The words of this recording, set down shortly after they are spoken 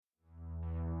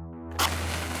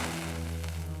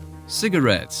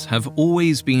Cigarettes have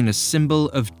always been a symbol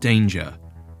of danger.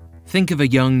 Think of a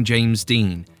young James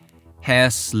Dean, hair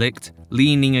slicked,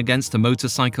 leaning against a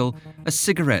motorcycle, a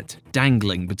cigarette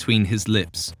dangling between his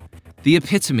lips. The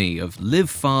epitome of live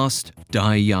fast,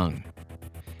 die young.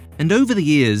 And over the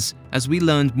years, as we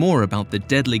learned more about the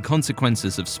deadly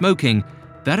consequences of smoking,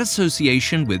 that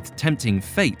association with tempting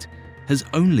fate has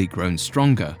only grown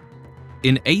stronger.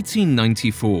 In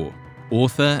 1894,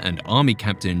 author and Army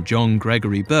Captain John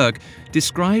Gregory Burke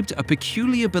described a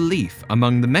peculiar belief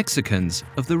among the Mexicans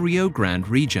of the Rio Grande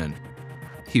region.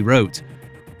 He wrote,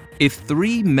 "If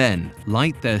 3 men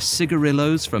light their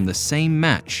cigarillos from the same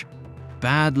match,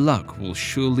 bad luck will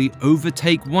surely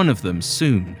overtake one of them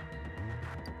soon."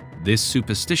 This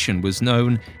superstition was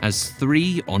known as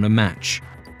 3 on a match.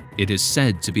 It is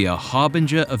said to be a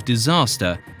harbinger of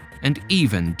disaster and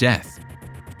even death.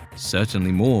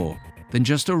 Certainly more than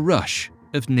just a rush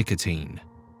of nicotine.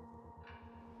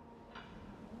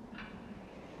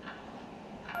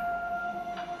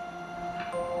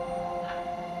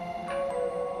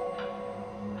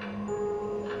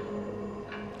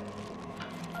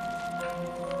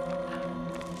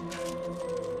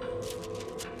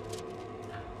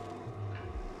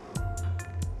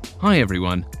 Hi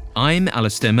everyone, I'm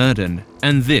Alistair Murden,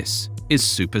 and this is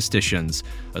Superstitions,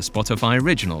 a Spotify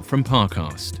original from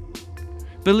Parcast.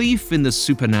 Belief in the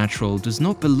supernatural does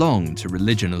not belong to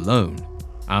religion alone.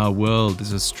 Our world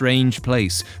is a strange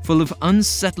place full of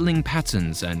unsettling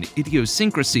patterns and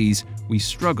idiosyncrasies we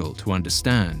struggle to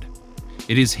understand.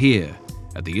 It is here,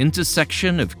 at the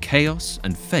intersection of chaos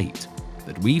and fate,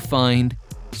 that we find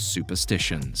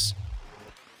superstitions.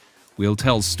 We'll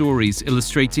tell stories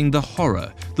illustrating the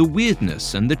horror, the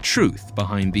weirdness, and the truth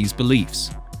behind these beliefs.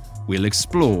 We'll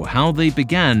explore how they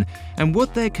began and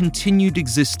what their continued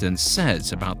existence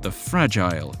says about the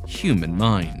fragile human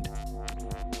mind.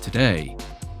 Today,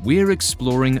 we're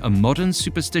exploring a modern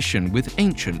superstition with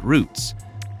ancient roots,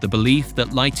 the belief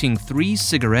that lighting 3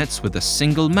 cigarettes with a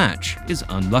single match is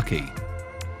unlucky,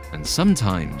 and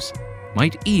sometimes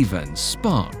might even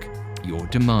spark your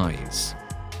demise.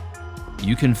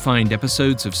 You can find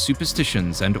episodes of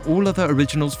Superstitions and all other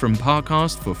originals from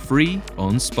Parcast for free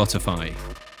on Spotify.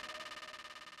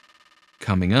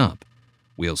 Coming up,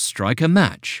 we'll strike a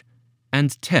match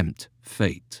and tempt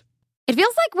fate. It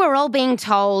feels like we're all being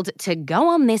told to go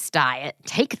on this diet,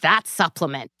 take that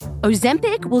supplement.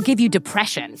 Ozempic will give you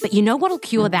depression, but you know what'll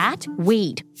cure that?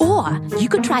 Weed. Or you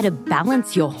could try to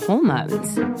balance your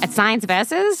hormones. At Science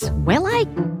Versus, we're like,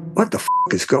 what the f***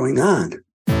 is going on?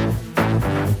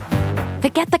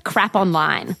 Forget the crap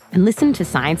online and listen to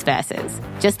Science Versus.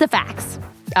 Just the facts.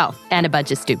 Oh, and a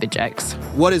bunch of stupid jokes.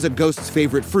 What is a ghost's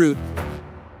favorite fruit?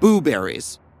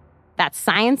 Blueberries. That's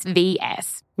Science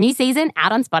VS. New season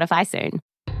out on Spotify soon.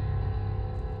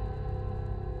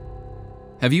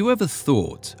 Have you ever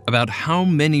thought about how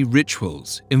many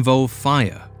rituals involve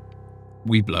fire?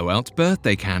 We blow out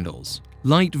birthday candles,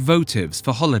 light votives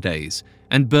for holidays,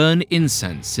 and burn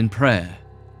incense in prayer.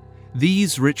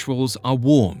 These rituals are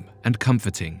warm and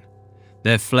comforting.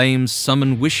 Their flames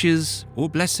summon wishes or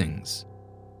blessings.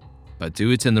 But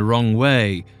do it in the wrong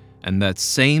way, and that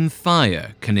same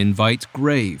fire can invite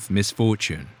grave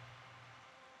misfortune.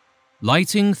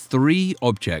 Lighting 3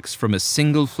 objects from a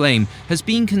single flame has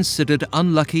been considered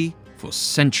unlucky for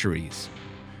centuries.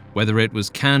 Whether it was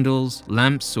candles,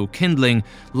 lamps, or kindling,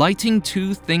 lighting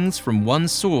 2 things from one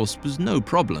source was no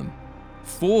problem.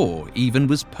 4 even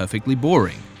was perfectly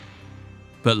boring.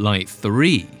 But light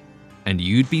 3, and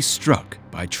you'd be struck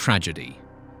by tragedy.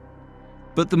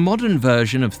 But the modern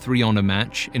version of 3 on a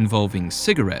match involving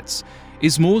cigarettes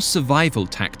is more survival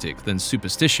tactic than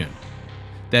superstition.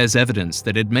 There's evidence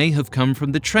that it may have come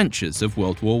from the trenches of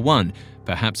World War I,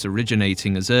 perhaps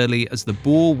originating as early as the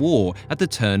Boer War at the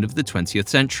turn of the 20th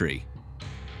century.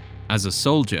 As a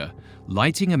soldier,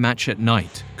 lighting a match at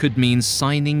night could mean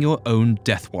signing your own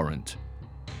death warrant.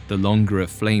 The longer a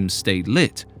flame stayed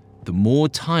lit, the more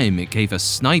time it gave a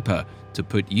sniper to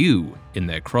put you in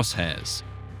their crosshairs.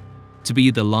 To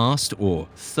be the last or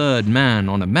 3rd man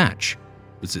on a match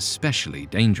was especially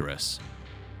dangerous.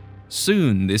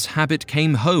 Soon, this habit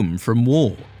came home from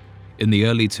war. In the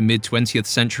early to mid-20th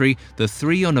century, the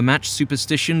 3 on a match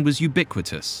superstition was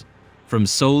ubiquitous. From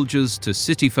soldiers to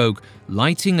city folk,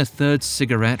 lighting a 3rd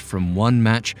cigarette from one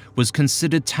match was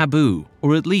considered taboo,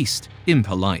 or at least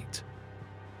impolite.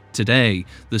 Today,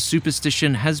 the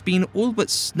superstition has been all but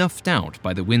snuffed out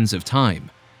by the winds of time.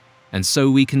 And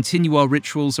so we continue our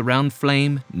rituals around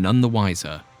flame none the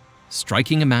wiser,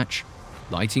 striking a match,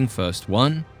 lighting first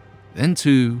 1, then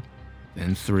 2,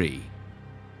 then 3.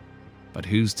 But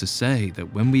who's to say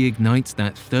that when we ignite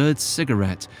that third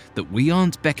cigarette that we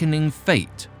aren't beckoning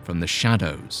fate from the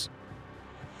shadows?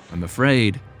 I'm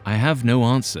afraid I have no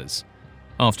answers.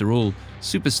 After all,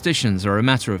 superstitions are a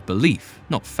matter of belief,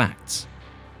 not facts.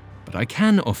 But I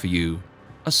can offer you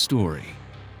a story.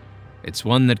 It's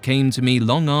one that came to me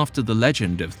long after the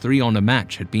legend of Three on a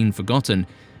Match had been forgotten,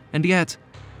 and yet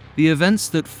the events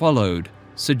that followed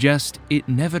suggest it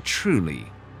never truly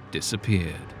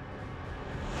disappeared.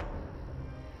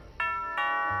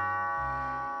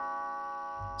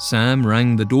 Sam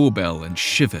rang the doorbell and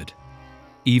shivered.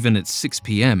 Even at 6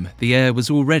 p.m., the air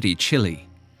was already chilly.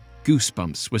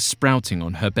 Goosebumps were sprouting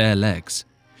on her bare legs.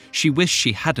 She wished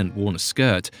she hadn't worn a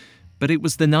skirt, but it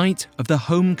was the night of the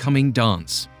homecoming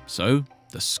dance, so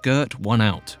the skirt won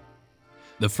out.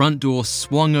 The front door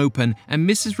swung open and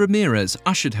Mrs. Ramirez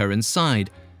ushered her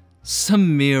inside.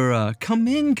 "Samira, come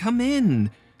in, come in,"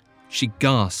 she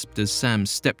gasped as Sam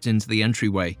stepped into the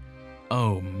entryway.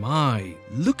 "Oh my,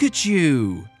 look at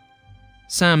you."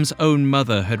 Sam's own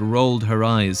mother had rolled her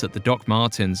eyes at the Doc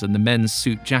Martens and the men's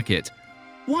suit jacket.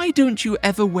 "Why don't you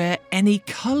ever wear any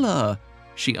color?"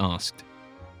 she asked.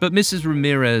 But Mrs.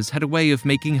 Ramirez had a way of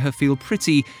making her feel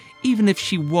pretty even if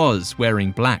she was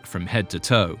wearing black from head to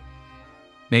toe.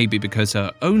 Maybe because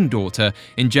her own daughter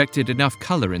injected enough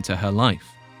color into her life.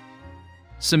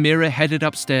 Samira headed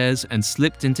upstairs and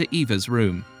slipped into Eva's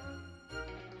room.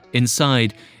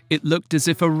 Inside, it looked as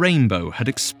if a rainbow had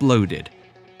exploded.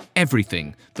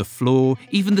 Everything, the floor,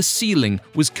 even the ceiling,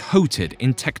 was coated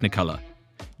in Technicolor.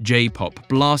 J-pop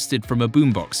blasted from a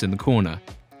boombox in the corner.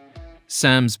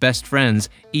 Sam's best friends,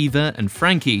 Eva and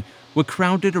Frankie, were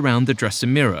crowded around the dresser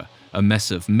mirror, a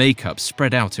mess of makeup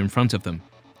spread out in front of them.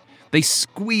 They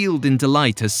squealed in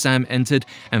delight as Sam entered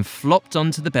and flopped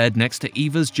onto the bed next to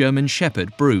Eva's German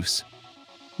Shepherd, Bruce.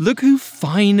 "Look who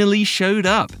finally showed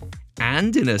up!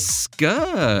 And in a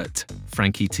skirt!"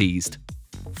 Frankie teased.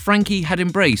 Frankie had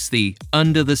embraced the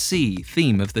under the sea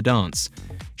theme of the dance.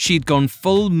 She'd gone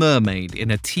full mermaid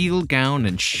in a teal gown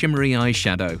and shimmery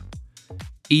eyeshadow.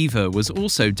 Eva was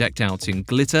also decked out in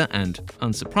glitter and,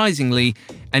 unsurprisingly,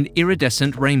 an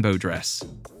iridescent rainbow dress.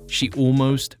 She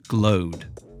almost glowed.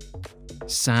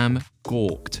 Sam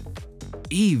gawked.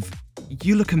 "Eve,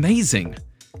 you look amazing."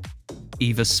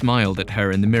 Eva smiled at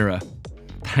her in the mirror.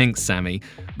 "Thanks, Sammy,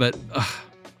 but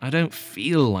I don't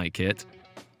feel like it."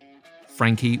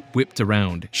 Frankie whipped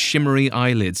around, shimmery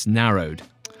eyelids narrowed.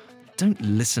 "Don't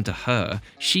listen to her.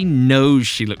 She knows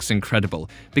she looks incredible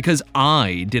because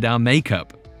I did our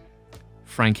makeup."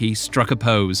 Frankie struck a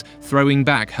pose, throwing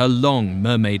back her long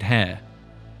mermaid hair.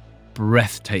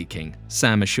 "Breathtaking,"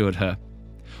 Sam assured her.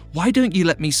 "Why don't you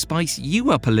let me spice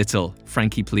you up a little?"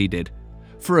 Frankie pleaded.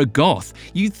 "For a goth,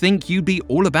 you'd think you'd be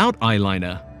all about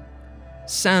eyeliner."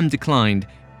 Sam declined.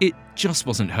 It just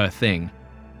wasn't her thing.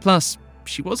 Plus,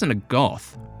 she wasn't a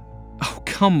goth. "Oh,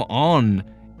 come on,"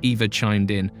 Eva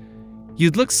chimed in.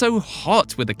 "You'd look so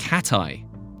hot with a cat eye."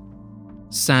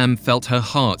 Sam felt her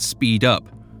heart speed up.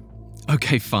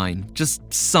 "Okay, fine, just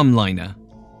some liner."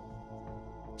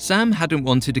 Sam hadn't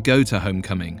wanted to go to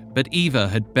homecoming, but Eva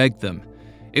had begged them.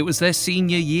 It was their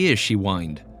senior year, she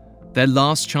whined. Their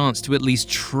last chance to at least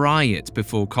try it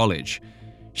before college.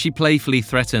 She playfully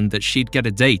threatened that she'd get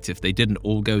a date if they didn't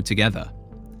all go together.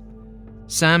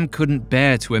 Sam couldn't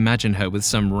bear to imagine her with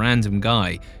some random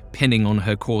guy pinning on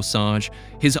her corsage,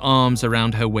 his arms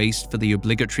around her waist for the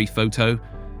obligatory photo.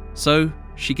 So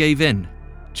she gave in,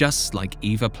 just like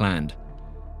Eva planned.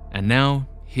 And now,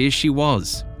 here she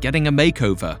was, getting a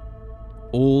makeover.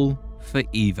 All for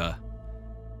Eva.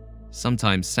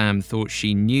 Sometimes Sam thought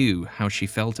she knew how she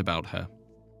felt about her.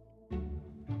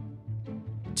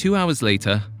 2 hours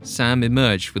later, Sam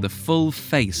emerged with a full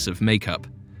face of makeup.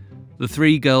 The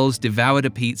three girls devoured a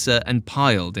pizza and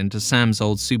piled into Sam's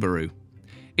old Subaru.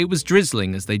 It was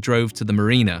drizzling as they drove to the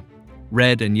marina.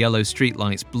 Red and yellow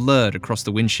streetlights blurred across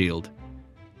the windshield.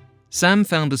 Sam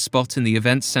found a spot in the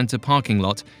events center parking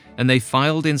lot, and they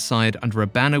filed inside under a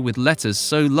banner with letters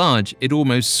so large it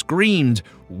almost screamed,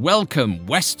 "Welcome,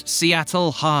 West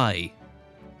Seattle High!"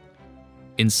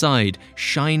 Inside,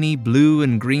 shiny blue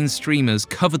and green streamers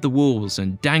covered the walls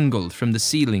and dangled from the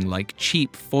ceiling like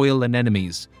cheap foil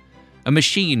anemones. A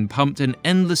machine pumped an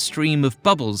endless stream of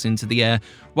bubbles into the air,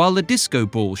 while a disco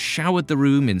ball showered the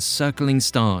room in circling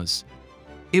stars.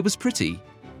 It was pretty,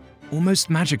 almost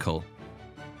magical.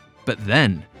 But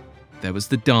then, there was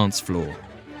the dance floor.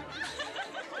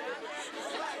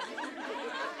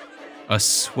 A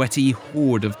sweaty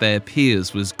horde of their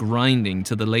peers was grinding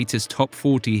to the latest top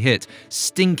 40 hit,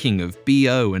 stinking of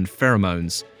BO and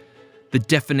pheromones. The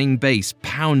deafening bass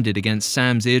pounded against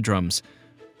Sam's eardrums.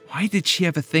 Why did she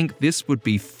ever think this would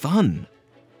be fun?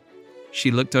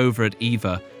 She looked over at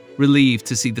Eva, relieved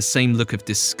to see the same look of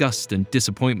disgust and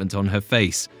disappointment on her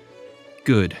face.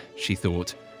 Good, she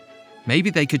thought. Maybe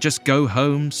they could just go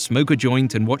home, smoke a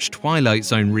joint, and watch Twilight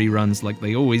Zone reruns like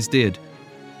they always did.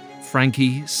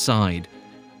 Frankie sighed.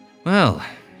 Well,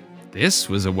 this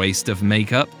was a waste of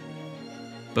makeup.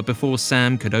 But before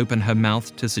Sam could open her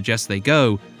mouth to suggest they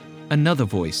go, another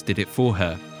voice did it for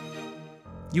her.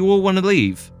 You all want to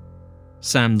leave?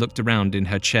 Sam looked around in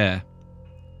her chair.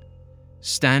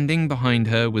 Standing behind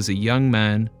her was a young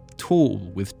man, tall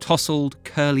with tousled,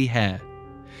 curly hair.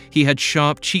 He had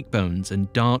sharp cheekbones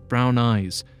and dark brown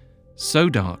eyes, so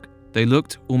dark they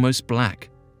looked almost black.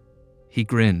 He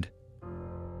grinned.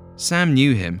 Sam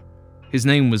knew him. His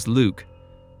name was Luke.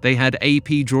 They had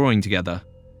AP drawing together.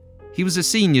 He was a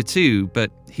senior too,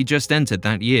 but he just entered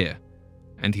that year,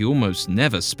 and he almost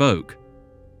never spoke.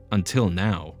 Until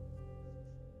now.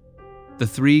 The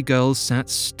three girls sat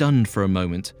stunned for a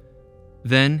moment.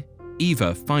 Then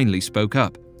Eva finally spoke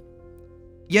up.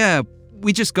 Yeah,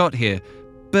 we just got here,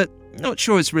 but not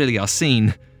sure it's really our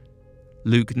scene.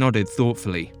 Luke nodded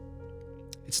thoughtfully.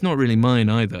 It's not really mine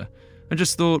either. I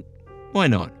just thought, why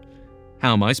not?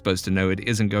 How am I supposed to know it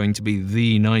isn't going to be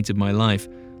the night of my life,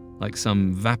 like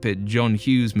some vapid John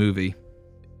Hughes movie?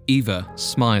 Eva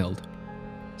smiled.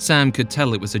 Sam could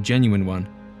tell it was a genuine one.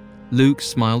 Luke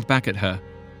smiled back at her.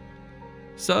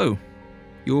 So,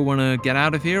 you all want to get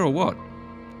out of here or what?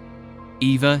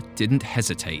 Eva didn't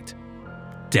hesitate.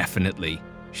 Definitely,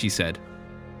 she said.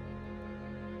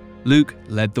 Luke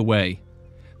led the way.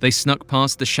 They snuck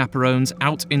past the chaperones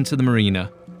out into the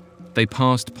marina. They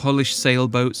passed polished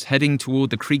sailboats heading toward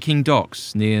the creaking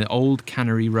docks near Old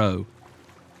Cannery Row.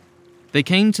 They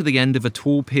came to the end of a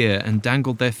tall pier and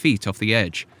dangled their feet off the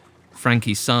edge.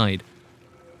 Frankie sighed.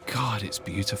 God, it's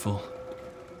beautiful.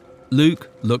 Luke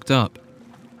looked up.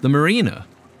 The marina?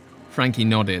 Frankie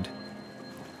nodded.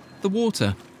 The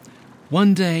water.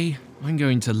 One day, I'm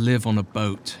going to live on a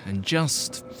boat and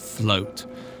just float.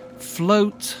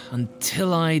 Float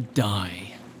until I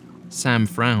die. Sam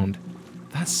frowned.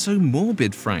 That's so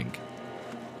morbid, Frank.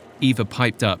 Eva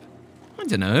piped up. I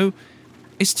don't know.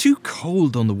 It's too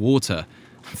cold on the water.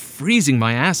 I'm freezing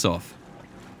my ass off.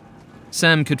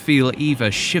 Sam could feel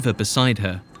Eva shiver beside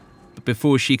her. But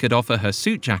before she could offer her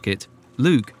suit jacket,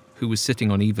 Luke, who was sitting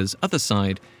on Eva's other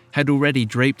side, had already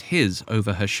draped his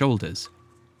over her shoulders.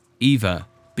 Eva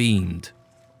beamed.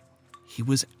 He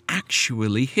was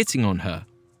actually hitting on her.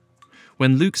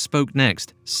 When Luke spoke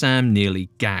next, Sam nearly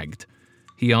gagged.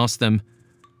 He asked them,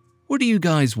 what do you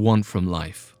guys want from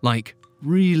life? Like,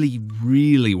 really,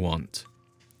 really want?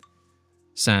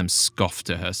 Sam scoffed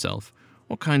to herself.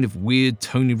 What kind of weird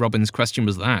Tony Robbins question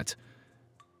was that?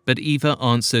 But Eva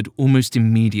answered almost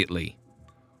immediately.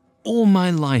 All my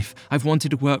life, I've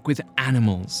wanted to work with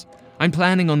animals. I'm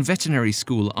planning on veterinary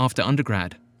school after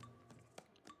undergrad.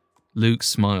 Luke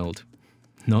smiled.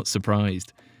 Not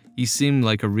surprised. You seem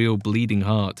like a real bleeding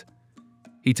heart.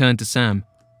 He turned to Sam.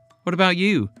 What about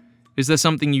you? Is there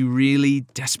something you really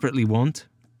desperately want?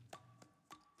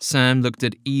 Sam looked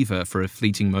at Eva for a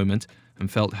fleeting moment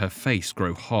and felt her face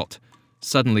grow hot,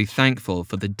 suddenly thankful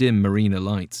for the dim marina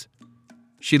lights.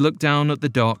 She looked down at the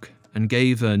dock and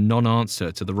gave a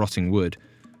non-answer to the rotting wood.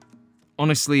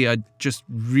 Honestly, I'd just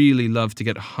really love to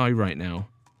get high right now.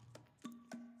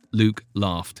 Luke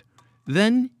laughed.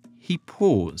 Then he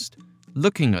paused,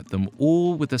 looking at them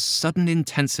all with a sudden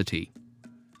intensity.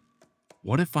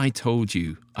 What if I told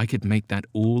you I could make that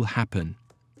all happen?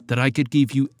 That I could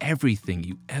give you everything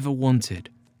you ever wanted?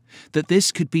 That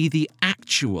this could be the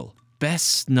actual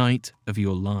best night of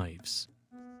your lives?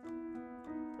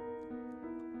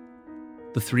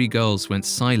 The three girls went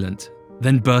silent,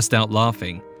 then burst out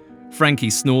laughing. Frankie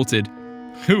snorted.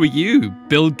 Who are you,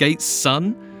 Bill Gates'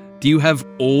 son? Do you have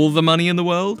all the money in the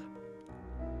world?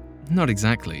 Not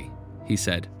exactly, he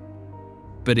said.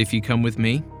 But if you come with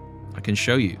me, I can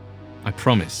show you. I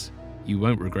promise, you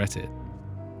won't regret it.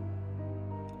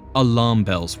 Alarm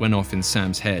bells went off in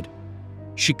Sam's head.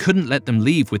 She couldn't let them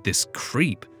leave with this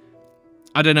creep.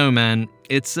 I don't know, man.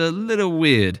 It's a little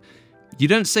weird. You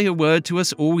don't say a word to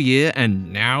us all year,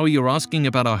 and now you're asking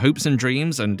about our hopes and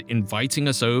dreams and inviting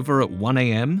us over at 1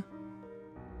 a.m.?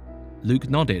 Luke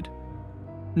nodded.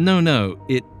 No,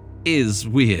 it is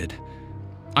weird.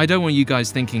 I don't want you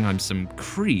guys thinking I'm some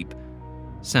creep.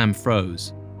 Sam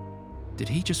froze. Did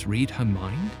he just read her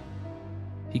mind?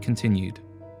 He continued.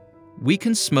 We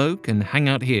can smoke and hang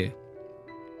out here.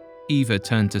 Eva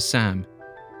turned to Sam.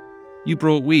 You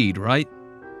brought weed, right?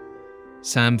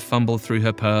 Sam fumbled through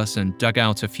her purse and dug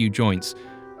out a few joints,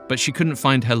 but she couldn't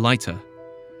find her lighter.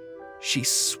 She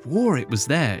swore it was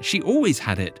there. She always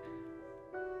had it.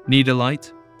 Need a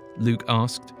light? Luke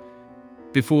asked.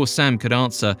 Before Sam could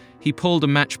answer, he pulled a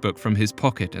matchbook from his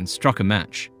pocket and struck a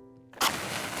match.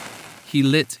 He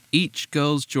lit each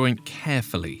girl's joint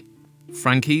carefully.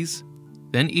 Frankie's,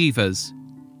 then Eva's,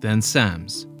 then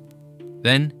Sam's.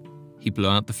 Then he blew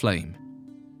out the flame.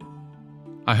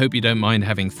 I hope you don't mind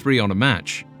having 3 on a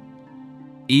match.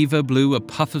 Eva blew a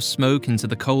puff of smoke into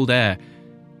the cold air.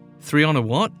 3 on a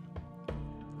what?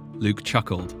 Luke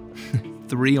chuckled.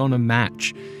 3 on a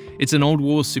match. It's an old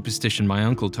war superstition my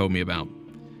uncle told me about.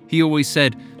 He always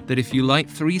said that if you light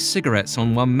 3 cigarettes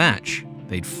on one match,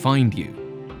 they'd find you.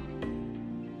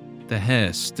 The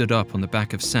hair stood up on the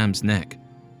back of Sam's neck.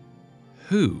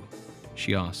 Who?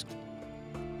 She asked.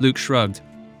 Luke shrugged.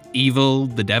 Evil,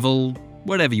 the devil,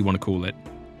 whatever you want to call it.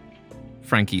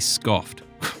 Frankie scoffed.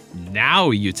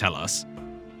 Now you tell us.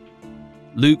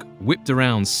 Luke whipped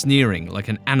around, sneering like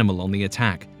an animal on the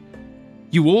attack.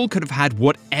 You all could have had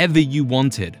whatever you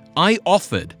wanted. I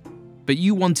offered, but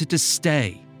you wanted to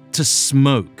stay, to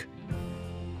smoke.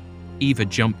 Eva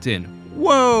jumped in.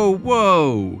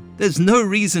 Whoa, there's no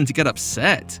reason to get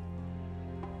upset.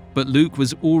 But Luke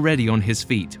was already on his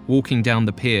feet, walking down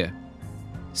the pier.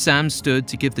 Sam stood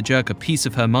to give the jerk a piece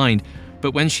of her mind,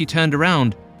 but when she turned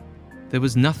around, there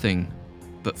was nothing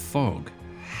but fog.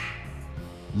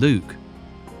 Luke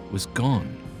was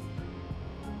gone.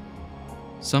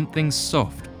 Something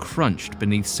soft crunched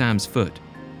beneath Sam's foot.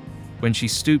 When she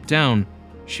stooped down,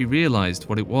 she realized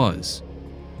what it was.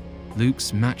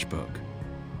 Luke's matchbook.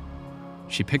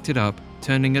 She picked it up,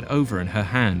 turning it over in her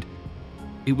hand.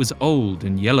 It was old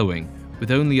and yellowing, with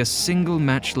only a single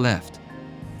match left,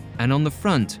 and on the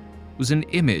front was an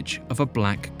image of a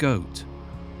black goat.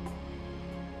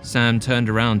 Sam turned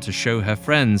around to show her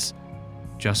friends,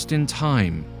 just in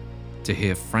time to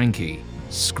hear Frankie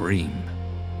scream.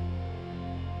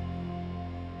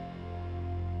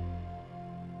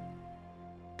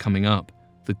 Coming up,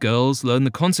 the girls learn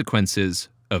the consequences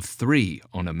of 3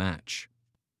 on a match.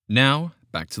 Now,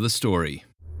 back to the story.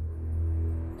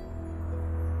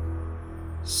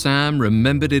 Sam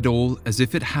remembered it all as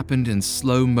if it happened in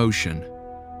slow motion.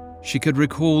 She could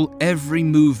recall every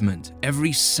movement,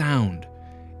 every sound,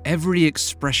 every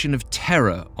expression of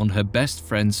terror on her best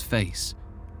friend's face.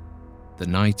 The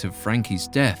night of Frankie's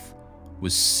death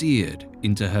was seared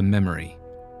into her memory.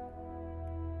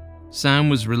 Sam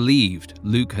was relieved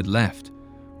Luke had left.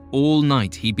 All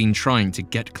night he'd been trying to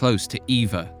get close to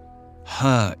Eva.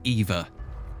 Her Eva.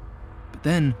 But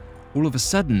then, all of a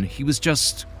sudden, he was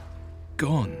just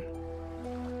gone.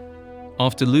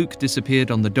 After Luke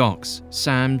disappeared on the docks,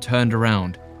 Sam turned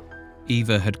around.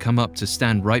 Eva had come up to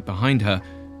stand right behind her,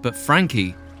 but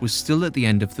Frankie was still at the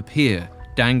end of the pier,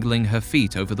 dangling her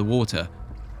feet over the water.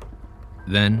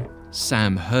 Then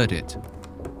Sam heard it.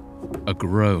 A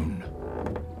groan.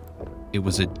 It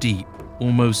was a deep,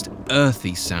 almost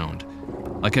earthy sound,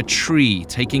 like a tree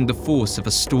taking the force of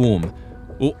a storm,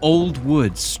 or old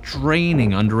wood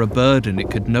straining under a burden it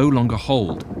could no longer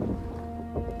hold.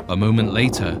 A moment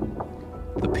later,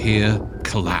 the pier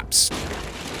collapsed.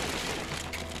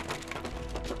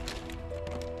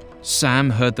 Sam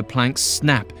heard the planks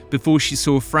snap before she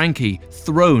saw Frankie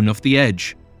thrown off the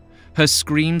edge. Her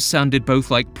scream sounded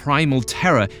both like primal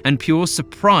terror and pure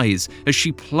surprise as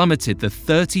she plummeted the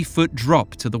 30-foot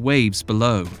drop to the waves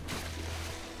below.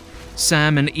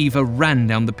 Sam and Eva ran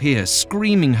down the pier,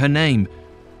 screaming her name.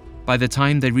 By the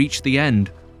time they reached the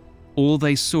end, all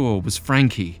they saw was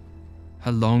Frankie,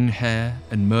 her long hair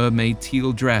and mermaid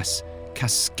teal dress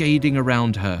cascading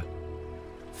around her,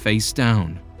 face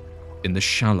down in the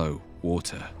shallow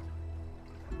water.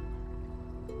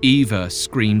 Eva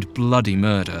screamed bloody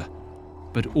murder,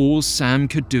 but all Sam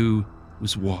could do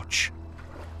was watch.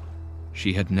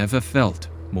 She had never felt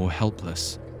more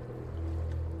helpless.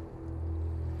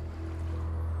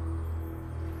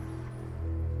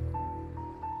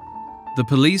 The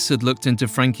police had looked into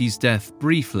Frankie's death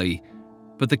briefly,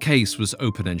 but the case was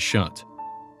open and shut.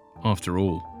 After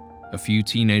all, a few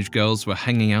teenage girls were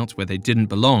hanging out where they didn't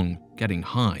belong, getting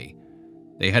high.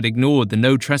 They had ignored the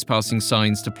no trespassing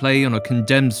signs to play on a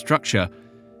condemned structure.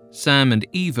 Sam and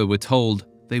Eva were told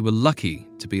they were lucky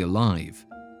to be alive.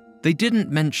 They didn't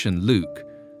mention Luke.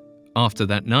 After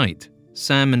that night,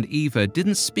 Sam and Eva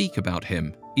didn't speak about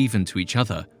him, even to each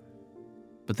other.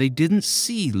 But they didn't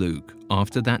see Luke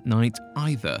after that night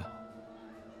either.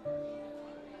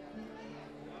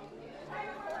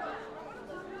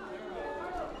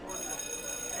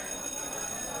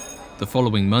 The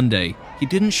following Monday, he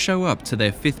didn't show up to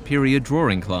their 5th period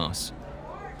drawing class.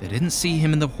 They didn't see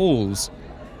him in the halls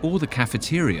or the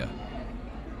cafeteria.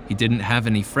 He didn't have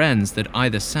any friends that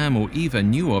either Sam or Eva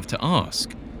knew of to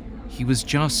ask. He was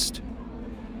just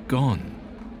gone.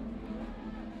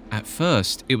 At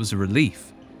first, it was a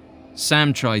relief.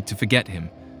 Sam tried to forget him,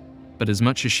 but as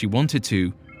much as she wanted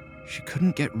to, she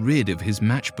couldn't get rid of his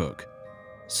matchbook.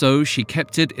 So she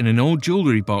kept it in an old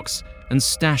jewelry box and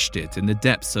stashed it in the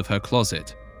depths of her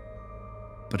closet.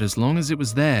 But as long as it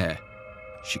was there,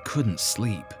 she couldn't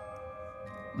sleep.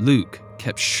 Luke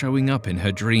kept showing up in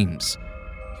her dreams.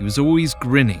 He was always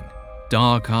grinning,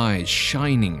 dark eyes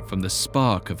shining from the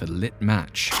spark of a lit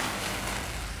match.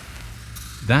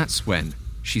 That's when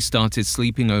she started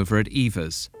sleeping over at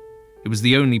Eva's. It was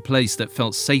the only place that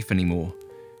felt safe anymore.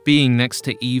 Being next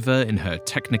to Eva in her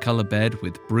Technicolor bed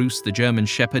with Bruce the German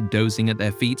Shepherd dozing at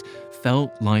their feet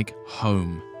felt like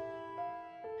home.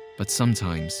 But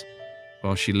sometimes,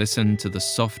 while she listened to the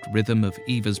soft rhythm of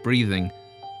Eva's breathing,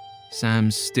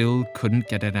 Sam still couldn't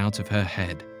get it out of her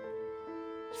head.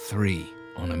 3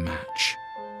 on a match.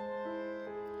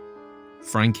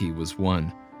 Frankie was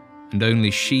 1, and only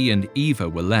she and Eva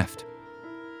were left.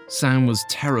 Sam was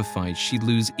terrified she'd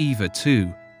lose Eva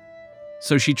too,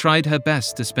 so she tried her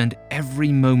best to spend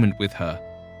every moment with her.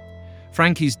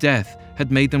 Frankie's death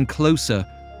had made them closer,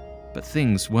 but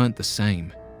things weren't the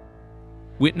same.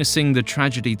 Witnessing the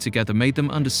tragedy together made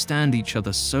them understand each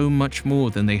other so much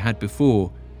more than they had before,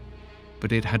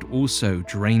 but it had also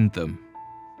drained them.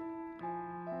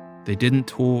 They didn't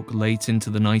talk late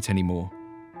into the night anymore.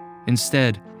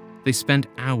 Instead, they spent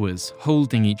hours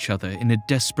holding each other in a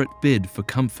desperate bid for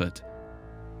comfort.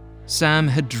 Sam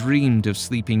had dreamed of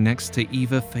sleeping next to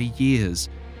Eva for years,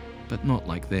 but not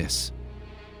like this.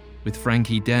 With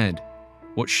Frankie dead,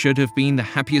 what should have been the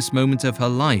happiest moment of her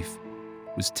life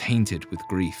was tainted with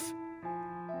grief.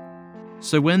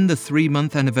 So when the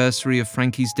 3-month anniversary of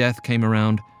Frankie's death came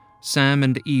around, Sam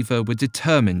and Eva were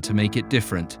determined to make it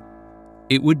different.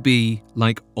 It would be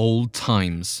like old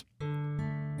times.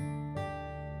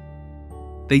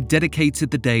 They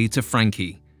dedicated the day to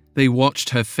Frankie. They watched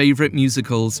her favorite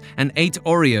musicals and ate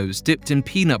Oreos dipped in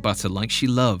peanut butter like she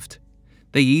loved.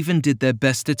 They even did their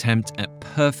best attempt at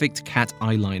perfect cat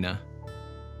eyeliner.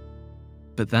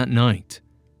 But that night,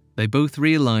 they both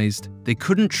realized they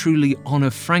couldn't truly honor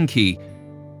Frankie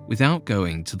without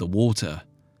going to the water.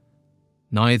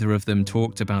 Neither of them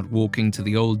talked about walking to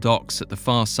the old docks at the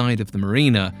far side of the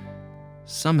marina.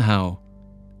 Somehow,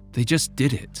 they just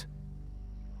did it.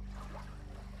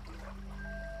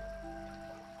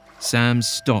 Sam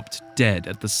stopped dead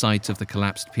at the sight of the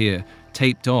collapsed pier,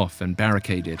 taped off and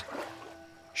barricaded.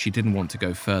 She didn't want to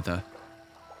go further.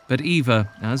 But Eva,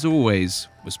 as always,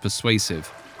 was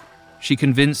persuasive. She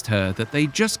convinced her that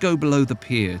they'd just go below the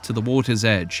pier to the water's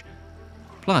edge.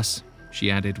 Plus,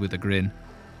 she added with a grin,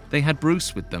 they had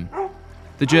Bruce with them.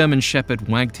 The German Shepherd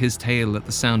wagged his tail at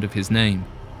the sound of his name.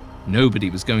 Nobody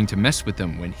was going to mess with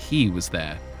them when he was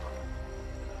there.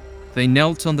 They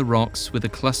knelt on the rocks with a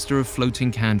cluster of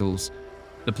floating candles.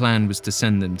 The plan was to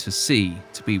send them to sea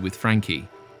to be with Frankie.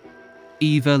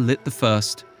 Eva lit the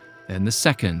first, then the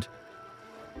second.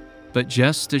 But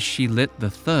just as she lit the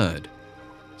third,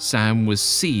 Sam was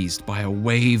seized by a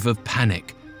wave of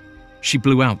panic. She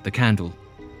blew out the candle.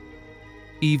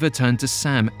 Eva turned to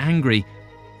Sam, angry.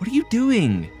 "What are you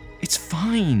doing? It's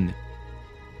fine."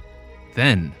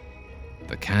 Then,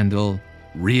 the candle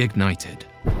reignited.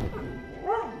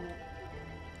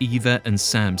 Eva and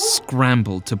Sam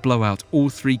scrambled to blow out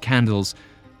all 3 candles,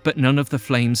 but none of the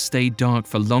flames stayed dark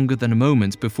for longer than a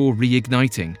moment before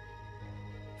reigniting.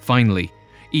 Finally,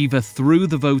 Eva threw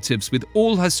the votives with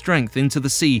all her strength into the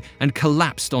sea and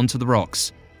collapsed onto the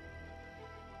rocks.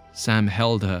 Sam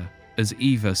held her as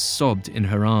Eva sobbed in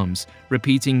her arms,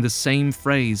 repeating the same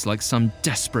phrase like some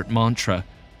desperate mantra.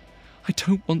 "I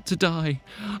don't want to die.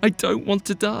 I don't want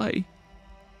to die."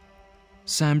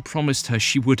 Sam promised her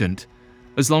she wouldn't.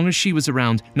 As long as she was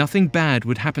around, nothing bad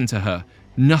would happen to her.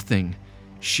 Nothing.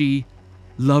 She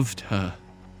loved her.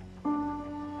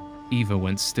 Eva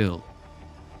went still.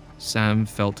 Sam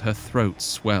felt her throat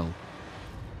swell.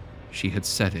 She had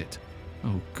said it.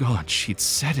 Oh God, she'd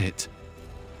said it.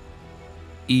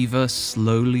 Eva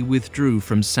slowly withdrew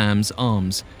from Sam's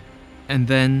arms, and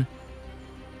then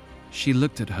she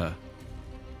looked at her.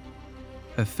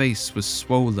 Her face was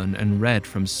swollen and red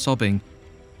from sobbing,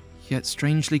 yet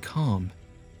strangely calm.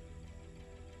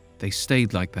 They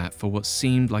stayed like that for what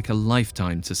seemed like a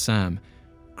lifetime to Sam,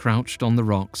 crouched on the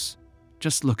rocks,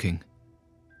 just looking.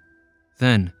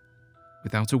 Then,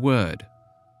 without a word,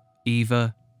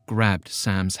 Eva grabbed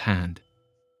Sam's hand.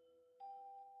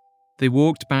 They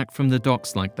walked back from the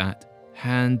docks like that,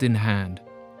 hand in hand.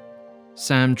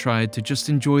 Sam tried to just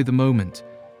enjoy the moment,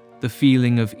 the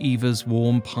feeling of Eva's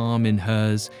warm palm in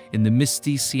hers in the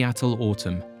misty Seattle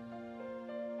autumn.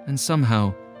 And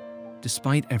somehow,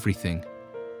 despite everything,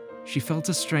 she felt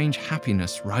a strange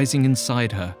happiness rising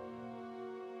inside her.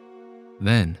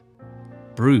 Then,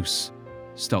 Bruce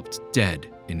stopped dead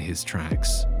in his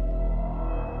tracks.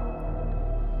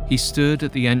 He stood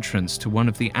at the entrance to one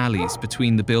of the alleys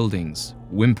between the buildings,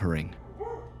 whimpering.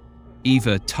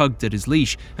 Eva tugged at his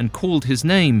leash and called his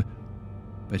name,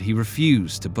 but he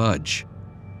refused to budge.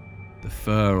 The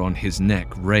fur on his neck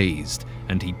raised,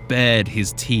 and he bared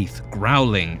his teeth,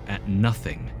 growling at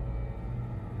nothing.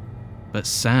 But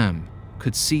Sam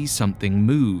could see something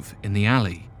move in the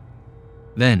alley.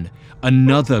 Then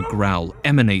another growl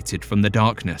emanated from the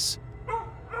darkness.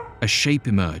 A shape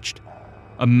emerged,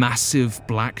 a massive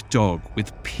black dog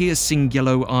with piercing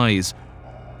yellow eyes.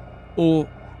 Or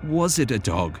was it a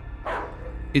dog?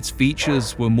 Its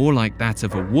features were more like that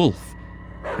of a wolf,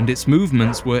 and its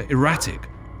movements were erratic,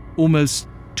 almost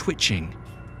twitching.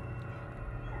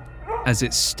 As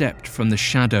it stepped from the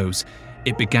shadows,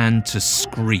 it began to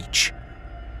screech.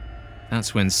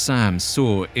 That's when Sam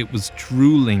saw it was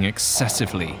drooling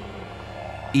excessively.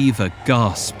 Eva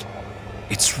gasped,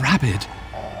 "It's rabid!"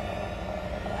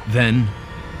 Then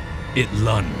it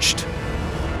lunged.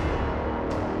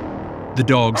 The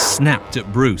dog snapped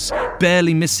at Bruce,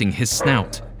 barely missing his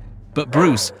snout. But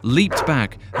Bruce leaped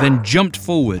back, then jumped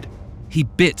forward. He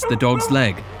bit the dog's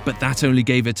leg, but that only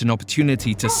gave it an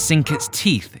opportunity to sink its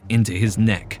teeth into his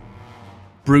neck.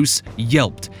 Bruce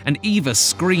yelped, and Eva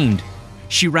screamed.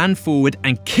 She ran forward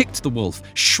and kicked the wolf,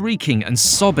 shrieking and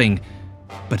sobbing,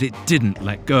 but it didn't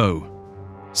let go.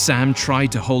 Sam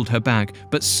tried to hold her back,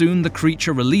 but soon the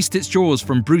creature released its jaws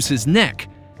from Bruce's neck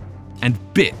and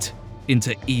bit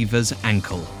into Eva's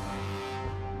ankle.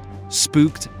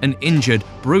 Spooked and injured,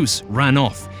 Bruce ran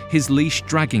off, his leash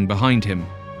dragging behind him.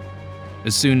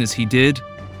 As soon as he did,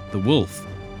 the wolf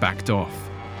backed off.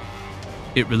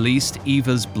 It released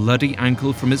Eva's bloody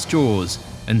ankle from its jaws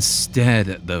and stared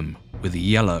at them with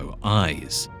yellow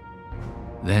eyes.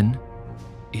 Then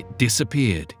it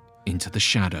disappeared into the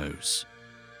shadows.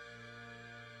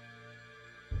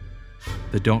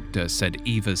 The doctor said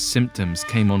Eva's symptoms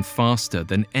came on faster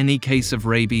than any case of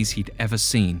rabies he'd ever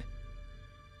seen.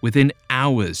 Within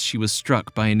hours, she was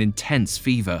struck by an intense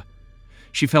fever.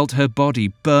 She felt her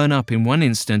body burn up in one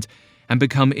instant and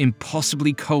become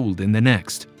impossibly cold in the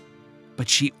next. But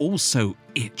she also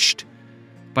itched.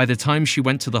 By the time she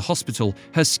went to the hospital,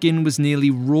 her skin was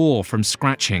nearly raw from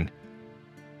scratching.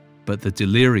 But the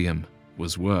delirium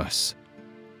was worse.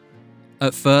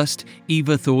 At first,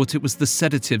 Eva thought it was the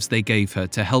sedatives they gave her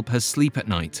to help her sleep at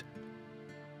night.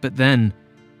 But then,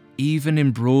 even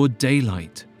in broad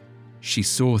daylight, she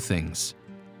saw things.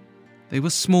 They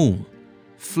were small,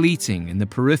 fleeting in the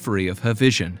periphery of her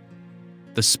vision.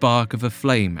 The spark of a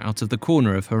flame out of the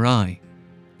corner of her eye.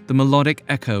 The melodic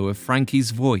echo of Frankie's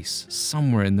voice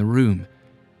somewhere in the room.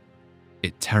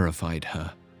 It terrified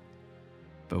her.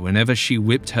 But whenever she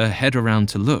whipped her head around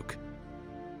to look,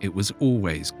 it was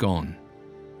always gone.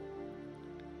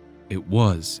 It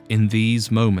was in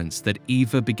these moments that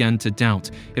Eva began to doubt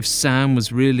if Sam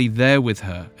was really there with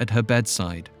her at her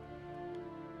bedside.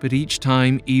 But each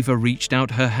time Eva reached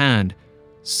out her hand,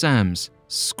 Sam's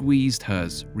squeezed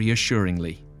hers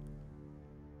reassuringly.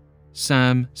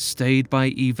 Sam stayed by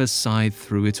Eva's side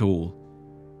through it all.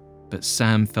 But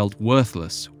Sam felt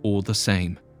worthless all the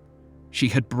same. She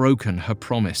had broken her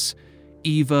promise.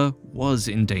 Eva was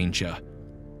in danger.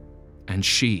 And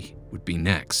she would be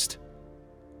next.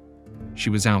 She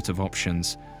was out of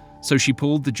options, so she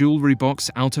pulled the jewelry box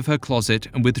out of her closet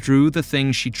and withdrew the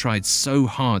thing she tried so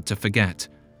hard to forget,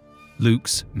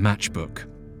 Luke's matchbook.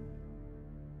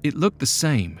 It looked the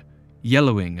same,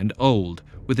 yellowing and old,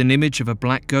 with an image of a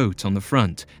black goat on the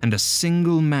front and a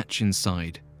single match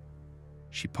inside.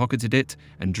 She pocketed it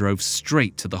and drove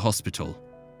straight to the hospital.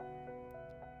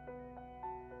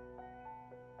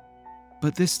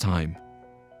 But this time,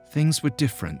 things were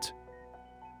different.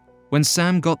 When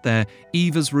Sam got there,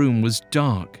 Eva's room was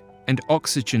dark and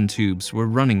oxygen tubes were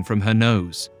running from her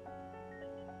nose.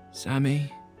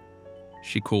 "Sammy?"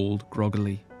 she called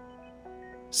groggily.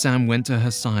 Sam went to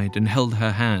her side and held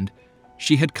her hand.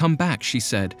 She had come back, she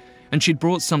said, and she'd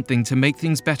brought something to make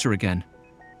things better again.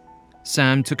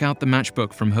 Sam took out the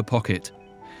matchbook from her pocket.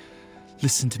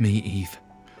 "Listen to me, Eve.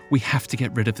 We have to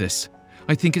get rid of this.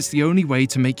 I think it's the only way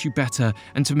to make you better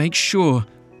and to make sure..."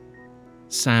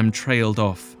 Sam trailed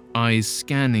off, eyes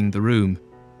scanning the room.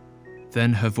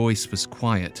 Then her voice was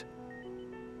quiet.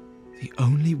 "The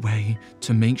only way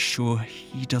to make sure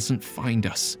he doesn't find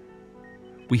us.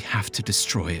 We have to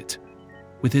destroy it,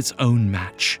 with its own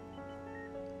match."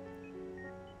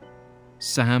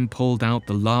 Sam pulled out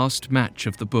the last match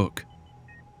of the book.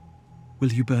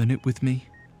 "Will you burn it with me?"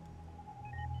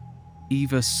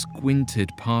 Eva squinted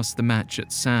past the match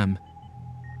at Sam.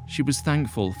 She was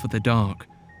thankful for the dark.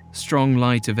 Strong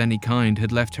light of any kind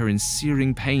had left her in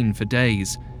searing pain for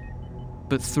days.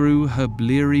 But through her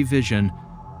bleary vision,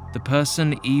 the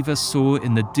person Eva saw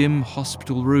in the dim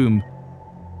hospital room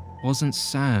wasn't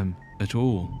Sam at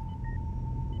all.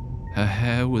 Her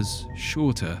hair was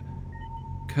shorter,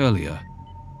 curlier.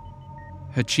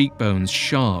 Her cheekbones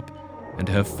sharp and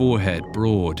her forehead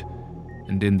broad,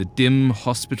 and in the dim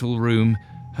hospital room,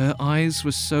 her eyes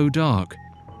were so dark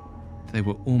they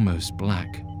were almost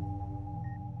black.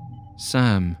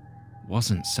 Sam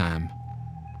wasn't Sam.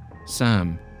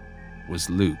 Sam was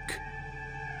Luke.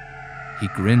 He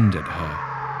grinned at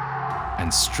her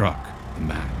and struck the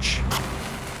match.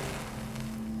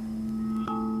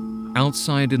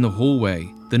 Outside in the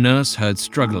hallway, the nurse heard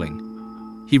struggling.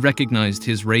 He recognized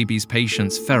his rabies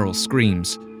patient's feral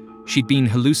screams. She'd been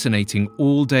hallucinating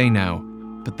all day now,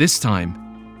 but this time,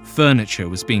 furniture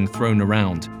was being thrown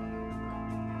around.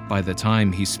 By the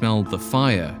time he smelled the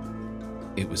fire,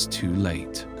 it was too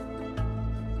late.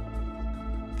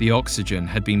 The oxygen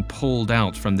had been pulled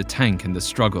out from the tank in the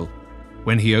struggle.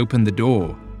 When he opened the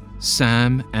door,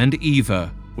 Sam and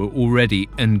Eva were already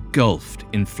engulfed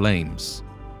in flames.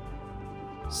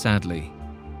 Sadly,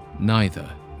 neither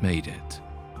made it.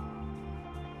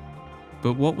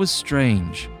 But what was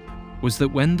strange was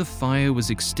that when the fire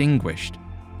was extinguished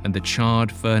and the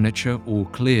charred furniture all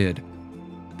cleared,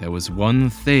 there was one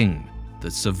thing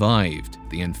that survived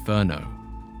the inferno.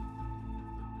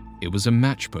 It was a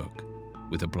matchbook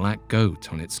with a black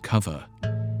goat on its cover,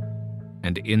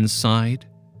 and inside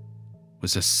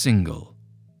was a single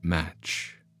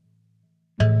match.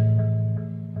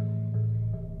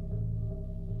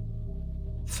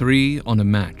 Three on a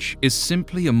match is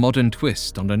simply a modern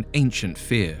twist on an ancient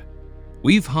fear.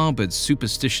 We've harbored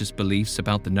superstitious beliefs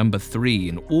about the number 3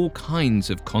 in all kinds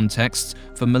of contexts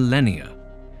for millennia.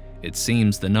 It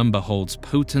seems the number holds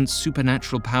potent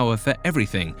supernatural power for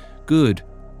everything, good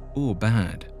or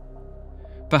bad.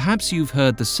 Perhaps you've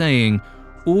heard the saying,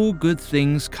 "All good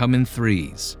things come in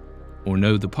threes," or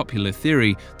know the popular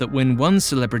theory that when one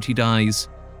celebrity dies,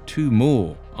 2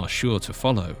 more are sure to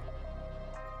follow.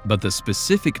 But the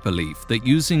specific belief that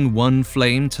using one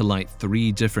flame to light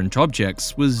 3 different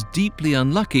objects was deeply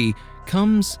unlucky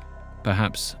comes,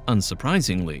 perhaps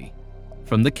unsurprisingly,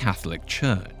 from the Catholic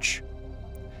Church.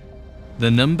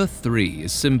 The number 3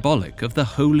 is symbolic of the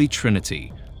Holy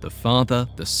Trinity, the Father,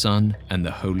 the Son, and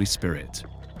the Holy Spirit.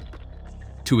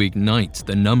 To ignite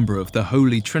the number of the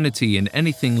Holy Trinity in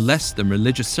anything less than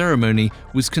religious ceremony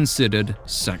was considered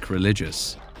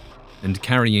sacrilegious, and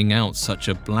carrying out such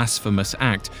a blasphemous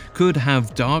act could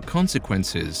have dark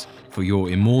consequences for your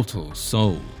immortal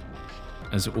soul.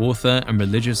 As author and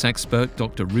religious expert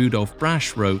Dr. Rudolf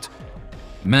Brasch wrote,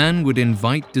 "Man would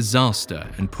invite disaster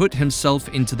and put himself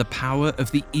into the power of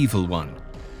the evil one.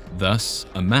 Thus,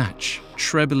 a match,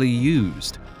 trebly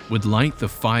used, would light the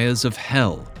fires of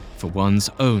hell for one's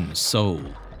own soul."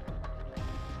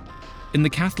 In the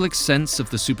Catholic sense of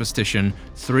the superstition,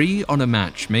 3 on a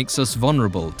match makes us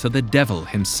vulnerable to the devil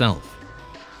himself.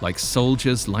 Like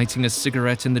soldiers lighting a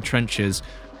cigarette in the trenches,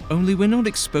 only we're not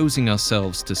exposing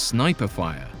ourselves to sniper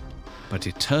fire, but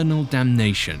eternal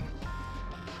damnation.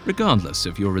 Regardless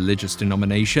of your religious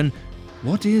denomination,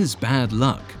 what is bad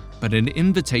luck but an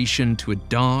invitation to a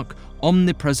dark,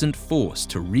 omnipresent force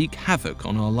to wreak havoc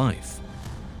on our life?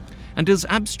 And as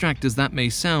abstract as that may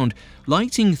sound,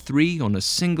 lighting 3 on a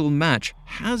single match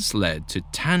has led to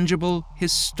tangible,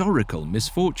 historical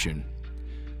misfortune.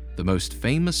 The most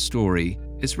famous story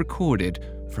is recorded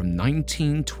from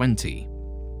 1920.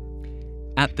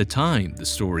 At the time, the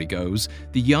story goes,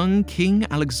 the young King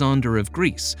Alexander of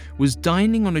Greece was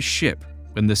dining on a ship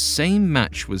when the same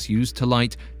match was used to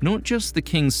light not just the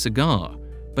king's cigar,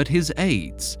 but his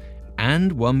aides,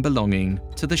 and one belonging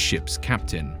to the ship's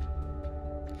captain.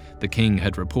 The king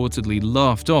had reportedly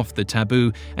laughed off the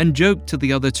taboo and joked to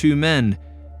the other 2 men,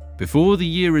 "Before the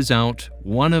year is out,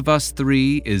 one of us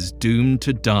 3 is doomed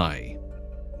to die."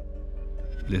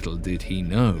 Little did he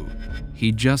know,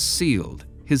 he'd just sealed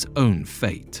his own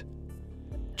fate.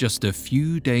 Just a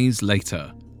few days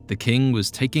later, the king was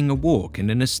taking a walk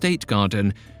in an estate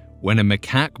garden when a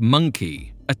macaque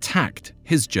monkey attacked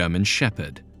his German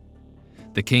shepherd.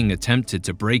 The king attempted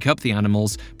to break up the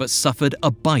animals but suffered a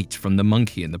bite from the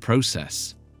monkey in the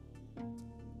process.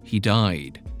 He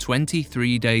died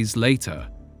 23 days later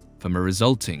from a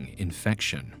resulting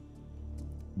infection.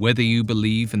 Whether you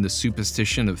believe in the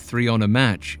superstition of 3 on a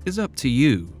match is up to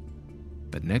you,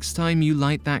 but next time you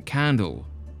light that candle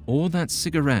or that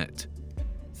cigarette,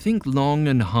 think long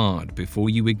and hard before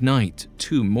you ignite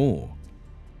 2 more,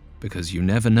 because you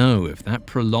never know if that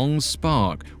prolonged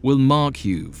spark will mark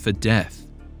you for death.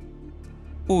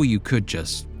 Or you could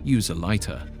just use a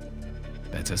lighter.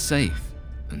 Better safe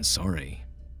than sorry.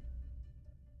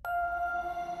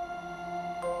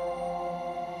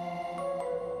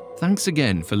 Thanks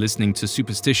again for listening to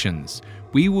Superstitions.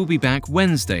 We will be back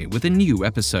Wednesday with a new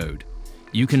episode.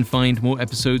 You can find more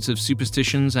episodes of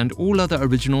Superstitions and all other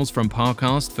originals from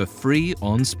Parcast for free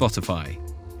on Spotify.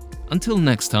 Until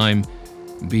next time,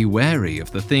 be wary of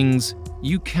the things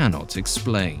you cannot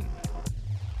explain.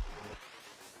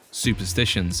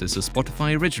 Superstitions is a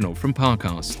Spotify original from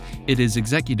Parcast. It is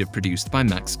executive produced by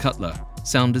Max Cutler.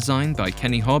 Sound design by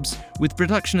Kenny Hobbs, with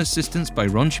production assistance by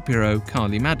Ron Shapiro,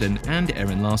 Carly Madden, and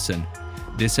Erin Larson.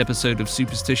 This episode of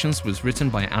Superstitions was written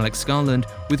by Alex Garland,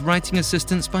 with writing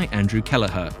assistance by Andrew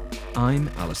Kelleher. I'm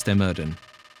Alistair Murden.